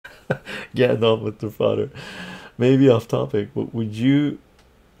Getting on with the fodder. Maybe off topic, but would you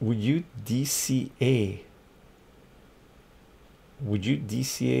DCA? Would you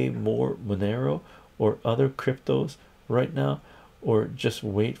DCA more Monero or other cryptos right now, or just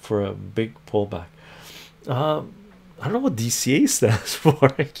wait for a big pullback? I don't know what DCA stands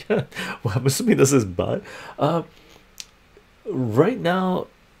for. I can't. Well, I'm assuming this is bad. Right now,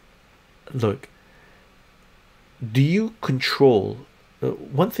 look, do you control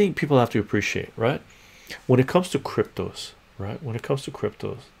one thing people have to appreciate, right? When it comes to cryptos, right? When it comes to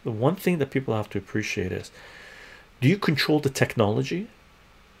cryptos, the one thing that people have to appreciate is, do you control the technology?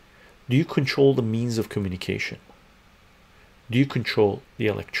 Do you control the means of communication? Do you control the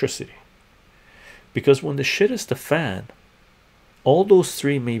electricity? Because when the shit is the fan, all those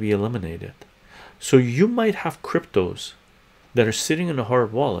three may be eliminated. So you might have cryptos that are sitting in a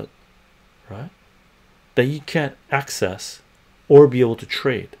hard wallet, right, that you can't access or be able to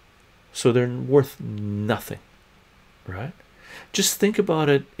trade, so they're worth nothing, right? Just think about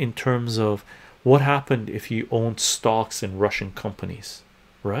it in terms of what happened if you owned stocks in Russian companies,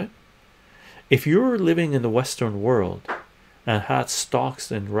 right? If you were living in the Western world and had stocks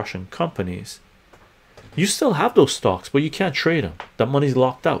in Russian companies, you still have those stocks, but you can't trade them. That money's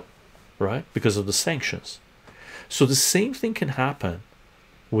locked out, right, because of the sanctions. So the same thing can happen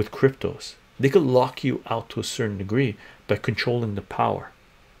with cryptos. They could lock you out to a certain degree by controlling the power,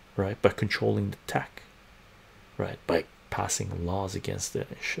 right, by controlling the tech, right, by passing laws against it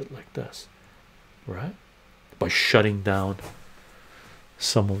and shit like this, right, by shutting down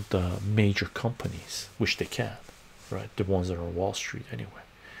some of the major companies, which they can, right, the ones that are on Wall Street anyway,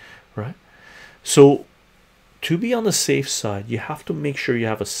 right? So to be on the safe side, you have to make sure you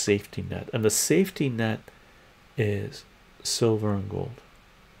have a safety net, and the safety net is silver and gold,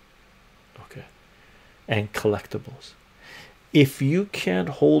 okay, and collectibles. If you can't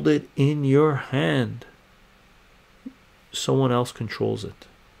hold it in your hand, someone else controls it.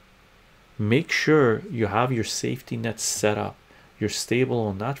 Make sure you have your safety net set up, you're stable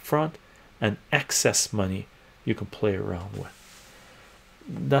on that front, and excess money you can play around with.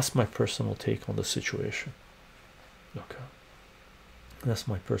 That's my personal take on the situation. Okay, that's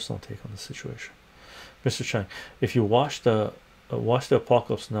my personal take on the situation. Mr. Chang, if you watch the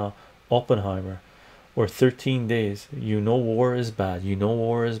Apocalypse Now, Oppenheimer, or 13 days, you know war is bad. You know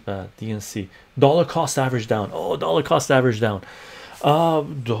war is bad. DNC dollar cost average down. Oh, dollar cost average down.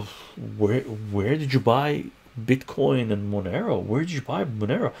 Where did you buy Bitcoin and Monero? Where did you buy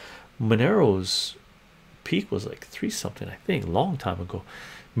Monero? Monero's peak was like 3 something, I think, long time ago.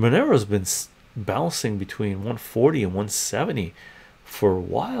 Monero's been bouncing between 140 and 170 for a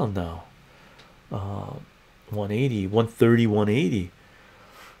while now. 180, 130, 180.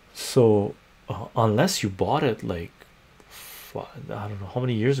 So unless you bought it like, I don't know how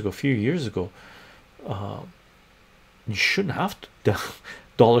many years ago, a few years ago, you shouldn't have to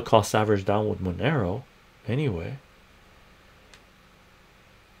dollar cost average down with Monero anyway,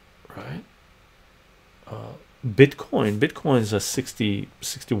 right? Bitcoin's a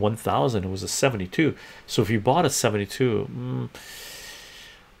 61,000. It was a 72. So if you bought at 72,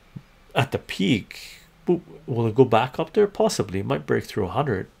 at the peak, will it go back up there? Possibly. It might break through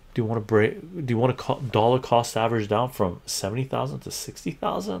 100. Do you want to dollar cost average down from 70,000 to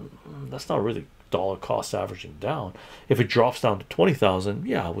 60,000? That's not really dollar cost averaging down. If it drops down to 20,000,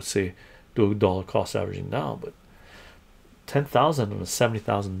 yeah, I would say do a dollar cost averaging down. But 10,000 on a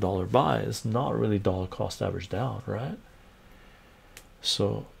 $70,000 buy is not really dollar cost average down, right?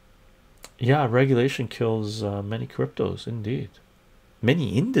 So yeah, regulation kills many cryptos, indeed,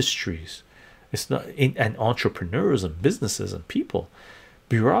 many industries. It's not in, and entrepreneurs and businesses and people.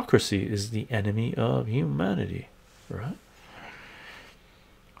 Bureaucracy is the enemy of humanity, right?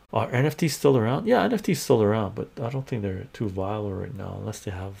 Are NFTs still around? Yeah, NFTs still around, but I don't think they're too viable right now, unless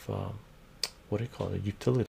they have what do you call it, utility.